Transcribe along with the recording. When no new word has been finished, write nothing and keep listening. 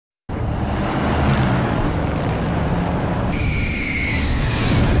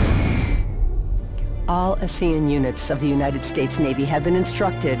All ASEAN units of the United States Navy have been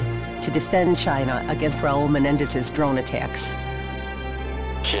instructed to defend China against Raul Menendez's drone attacks.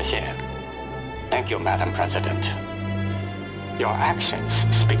 谢谢. Thank you, Madam President. Your actions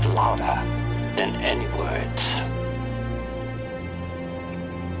speak louder than any words.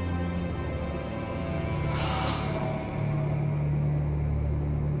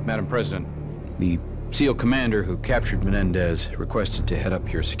 Madam President, the SEAL commander who captured Menendez requested to head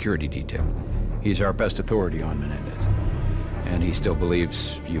up your security detail. He's our best authority on Menendez, and he still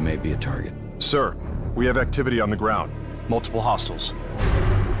believes you may be a target. Sir, we have activity on the ground. Multiple hostiles.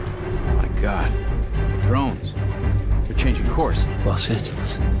 My God. Drones. They're changing course. Los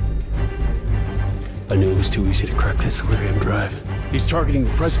Angeles. I knew it was too easy to crack that Solarium drive. He's targeting the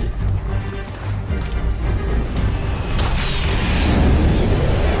president.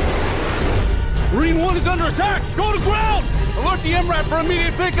 Marine 1 is under attack! Go to ground! Alert the MRAP for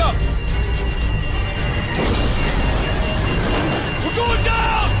immediate pickup! We're going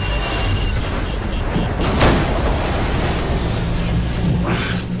down!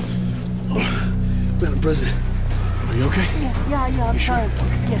 Madam President, are you okay? Yeah, I'm fine.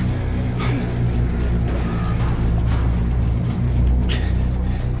 Yeah.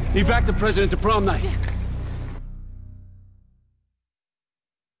 Evac the president to prom night.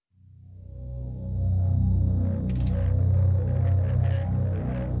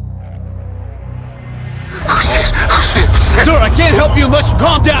 Sir, I can't help you unless you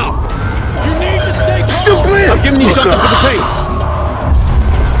calm down! You need to stay calm! Stupid! I'm giving you something for the tape!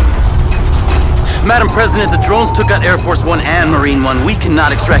 Madam President, the drones took out Air Force One and Marine One. We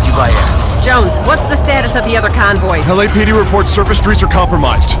cannot extract you by air. Jones, what's the status of the other convoys? LAPD reports surface streets are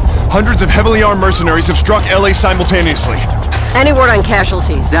compromised. Hundreds of heavily armed mercenaries have struck LA simultaneously. Any word on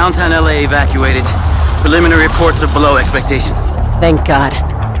casualties? Downtown LA evacuated. Preliminary reports are below expectations. Thank God.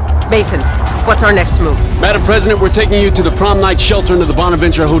 Mason, what's our next move? Madam President, we're taking you to the prom night shelter into the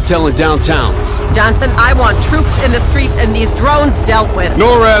Bonaventure Hotel in downtown. Johnson, I want troops in the streets and these drones dealt with.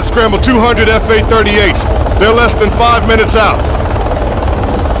 NORAD scrambled 200 F-838s. They're less than 5 minutes out.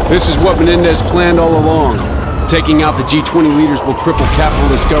 This is what Menendez planned all along. Taking out the G20 leaders will cripple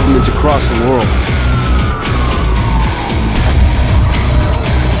capitalist governments across the world.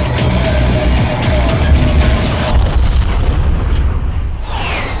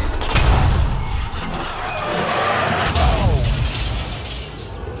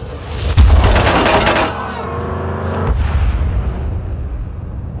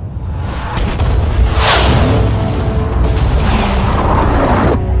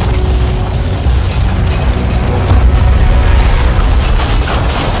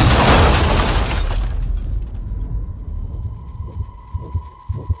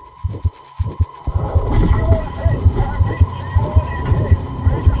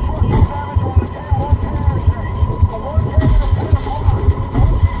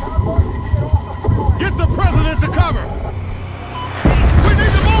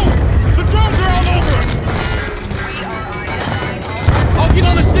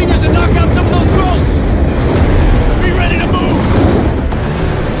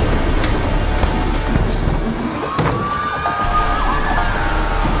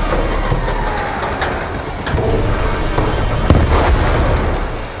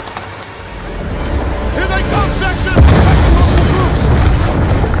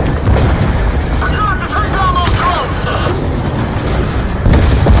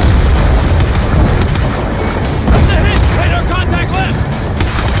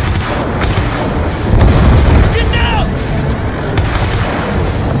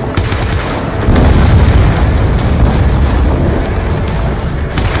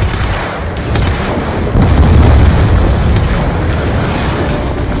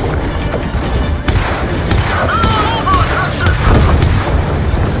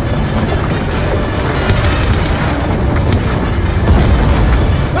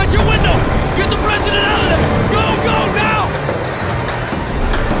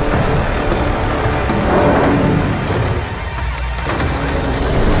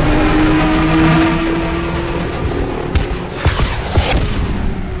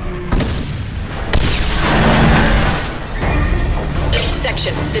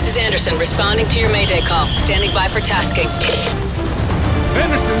 Responding to your Mayday call. Standing by for tasking.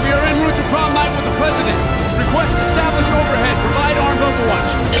 Anderson, we are en route to prom night with the President. Request establish overhead. Provide armed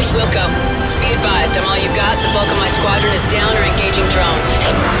overwatch. Wilco, be advised, I'm all you got. The bulk of my squadron is down or engaging drones.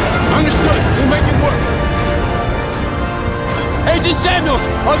 Understood. We'll make it work. Agent Samuels,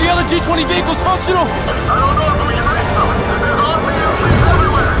 are the other G20 vehicles functional? I don't know if we can reach them. There's RPMCs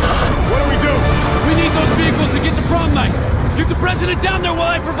everywhere. What do we do? We need those vehicles to get to prom night. Get the President down there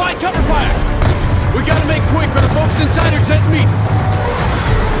while I provide cover fire. We We gotta make quick or the folks inside are dead meat!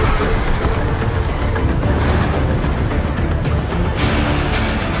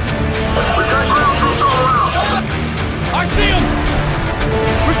 We got ground troops all around! I see him!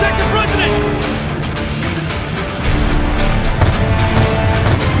 Protect the president!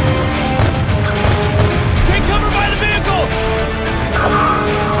 Take cover by the vehicle!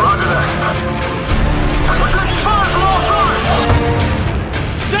 Roger that. We're taking fire from all sides!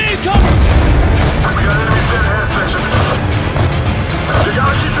 Stay in cover! We got enemies dead ahead section. You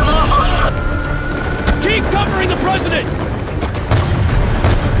gotta keep them off us! Keep covering the president!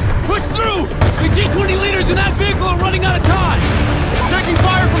 Push through! The G20 leaders in that vehicle are running out of time! Taking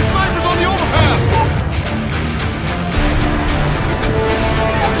fire from snipers on the overpass!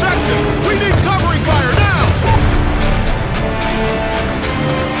 Section, we need covering fire now!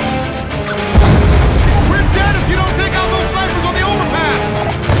 We're dead if you don't take out those snipers on the overpass!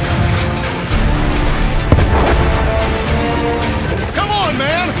 Come on,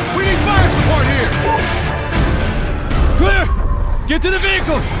 man! We need fire support here! Clear! Get to the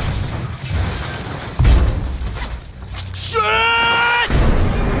vehicle! Shit!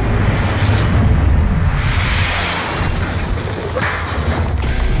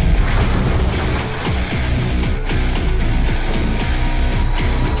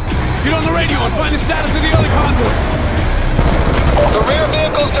 Get on the radio and find the status of the other convoys! The rear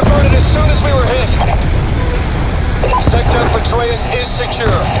vehicles diverted as soon as we were hit. Sector Petraeus is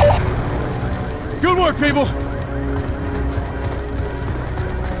secure. Good work, people!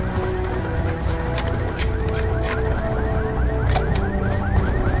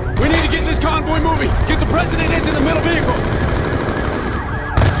 We need to get this convoy moving! Get the president into the middle vehicle!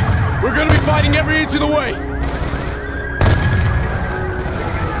 We're gonna be fighting every inch of the way!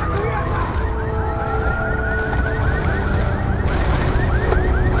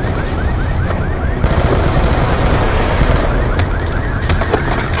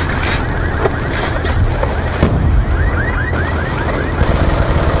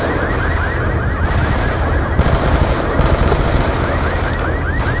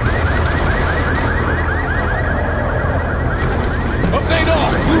 Update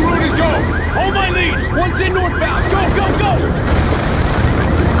all! Blue route is go! Hold my lead! 110 northbound! Go, go, go!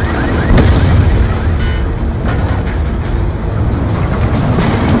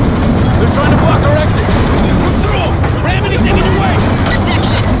 They're trying to block our exit! Push through! Ram anything in your way!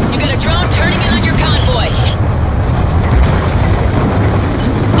 Section, you got a drone turning in on your convoy.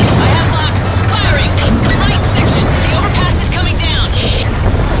 I have lock. Firing! Right section, the overpass is coming down.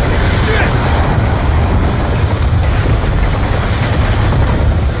 Shit!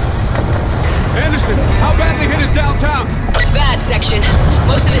 Anderson, how badly hit is downtown? It's bad, section.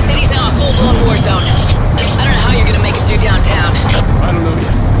 Most of the city's now a full-blown war zone. I don't know how you're gonna make it through downtown. I don't know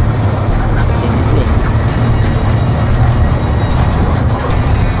yet. But we will.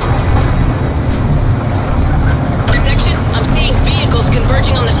 Section, I'm seeing vehicles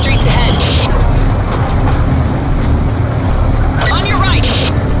converging on the streets ahead. On your right!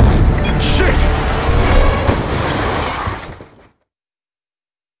 Shit!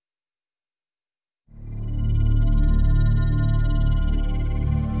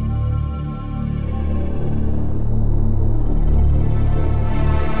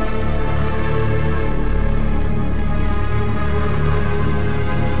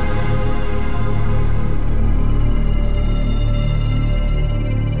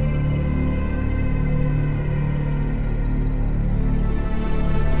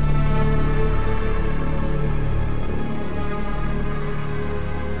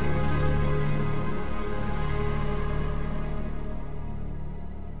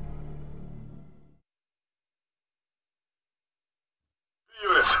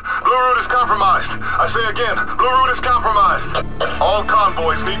 Units, Blue Route is compromised. I say again, Blue Route is compromised. All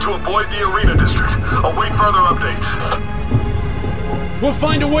convoys need to avoid the arena district. Await further updates. We'll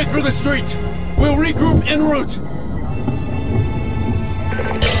find a way through the streets. We'll regroup en route.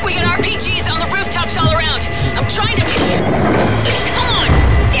 We got RPGs on the rooftops all around. I'm trying to... Come on!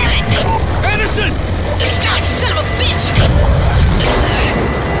 Damn it! Anderson! God, son of a bitch!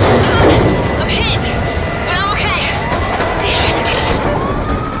 I'm hit, but I'm okay. Damn it!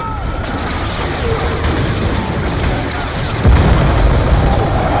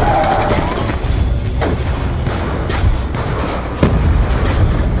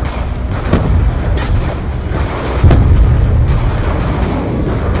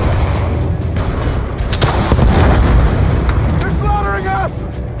 They're slaughtering us!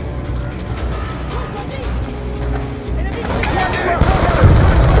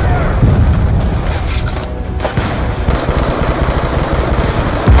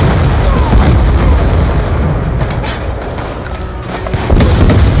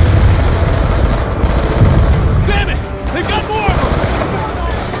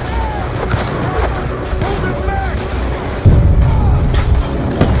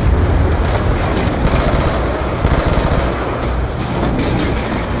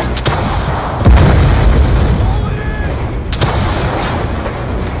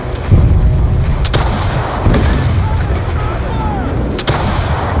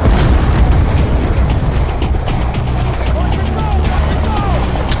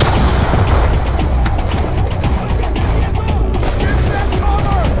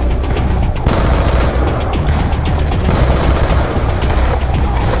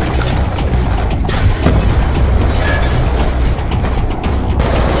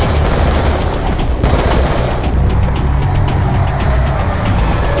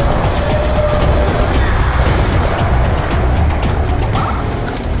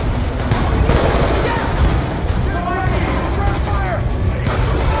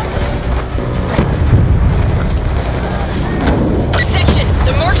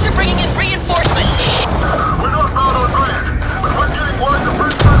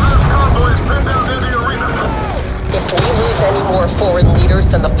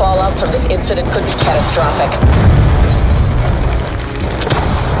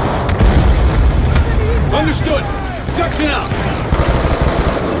 Understood. Section out.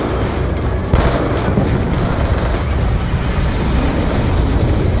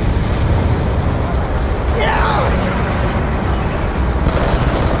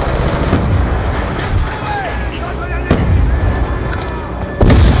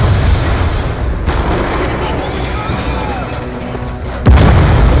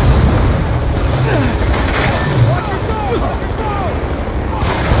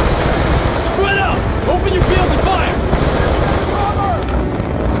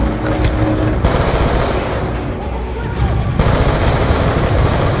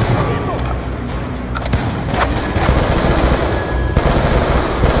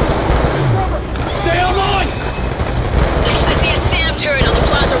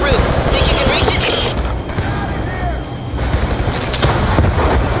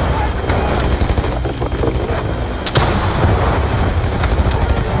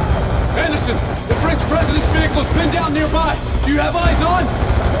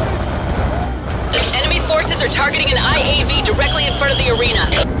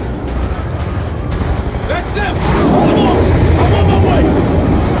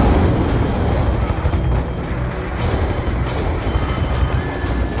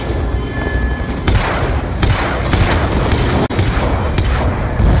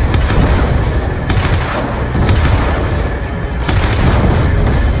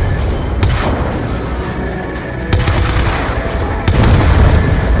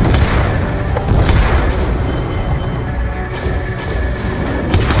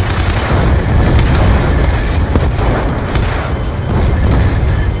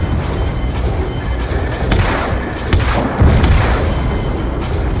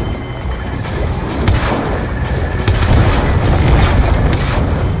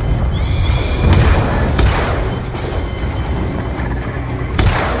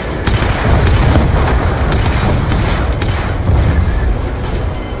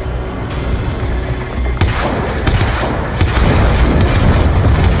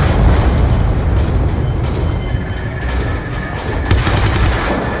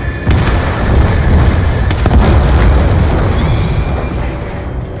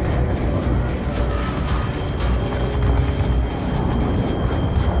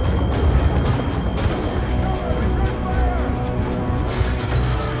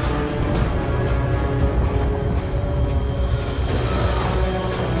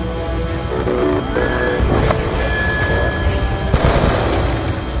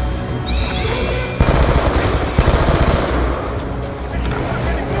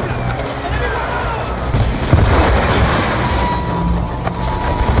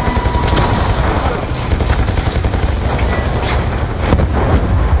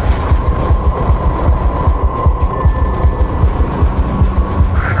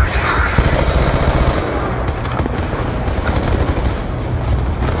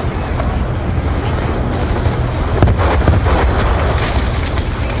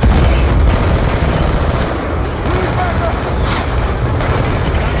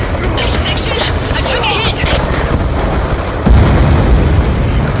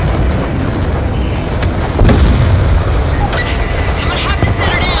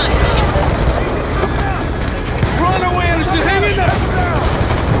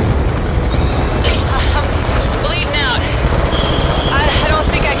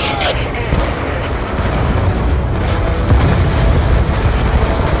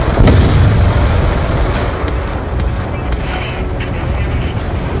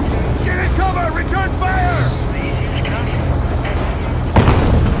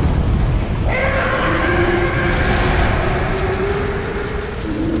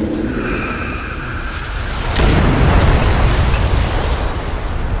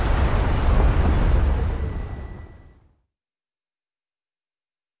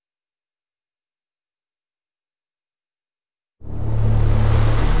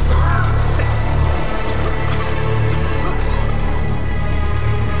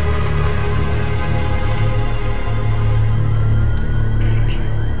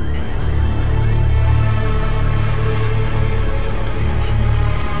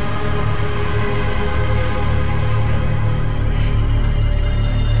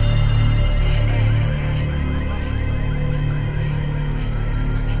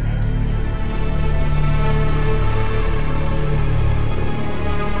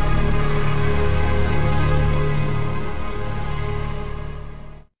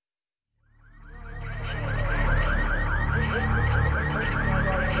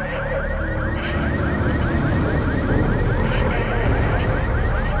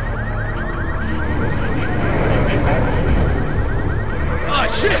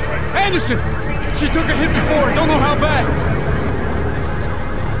 Anderson! She took a hit before, don't know how bad.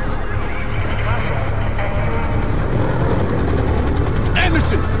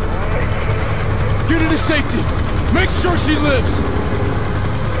 Anderson! Get her to safety. Make sure she lives.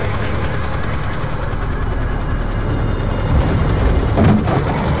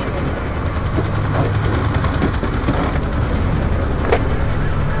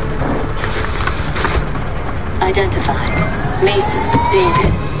 Identified. Mason,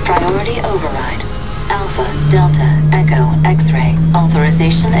 David. Priority override. Alpha, Delta, Echo, X-ray.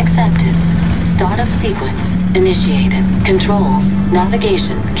 Authorization accepted. Startup sequence initiated. Controls,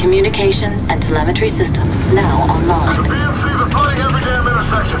 navigation, communication, and telemetry systems now online. The BMCs are flooding every damn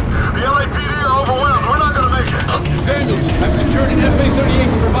intersection. The LAPD are overwhelmed. We're not gonna make it. Samuels, I've secured an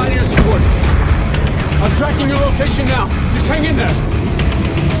FA-38 to provide air support. I'm tracking your location now. Just hang in there.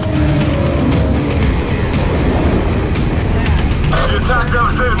 The attack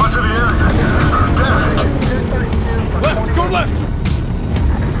devastated much of the area. Damn it. Left, go left.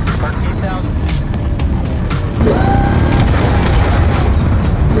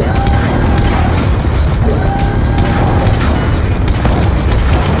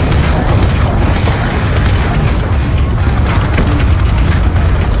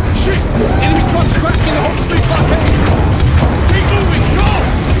 Shit! Enemy trucks crashing the Hope Street blockade! Keep moving, go!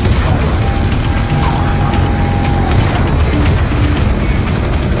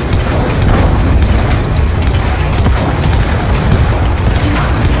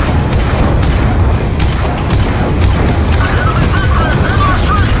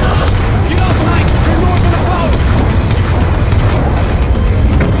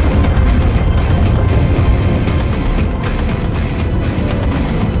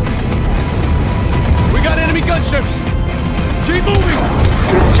 Gunships! Keep moving!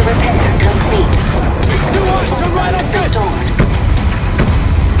 Thruster repair complete. Too high, turn right up this! Restored.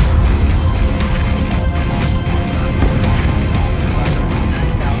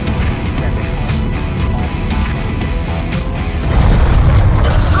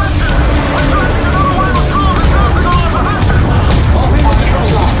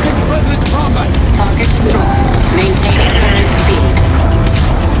 Target destroyed. Maintaining current speed.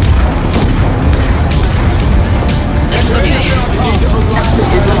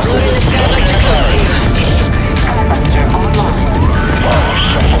 Skybuster online.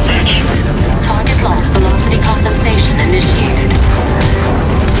 Target lock velocity compensation initiated.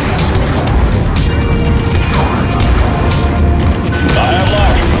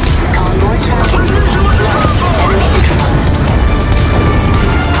 Convoy tracking signals lost.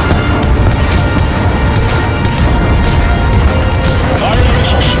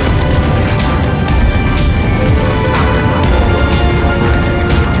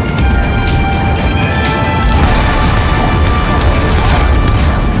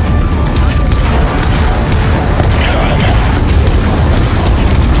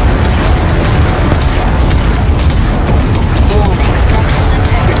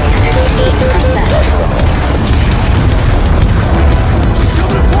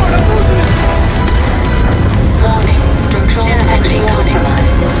 Enemy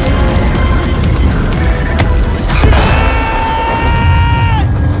neutralized.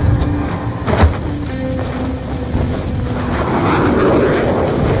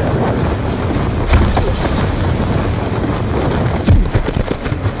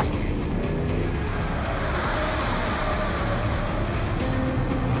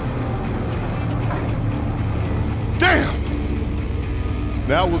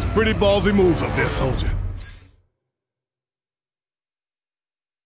 That was pretty ballsy moves up there, soldier.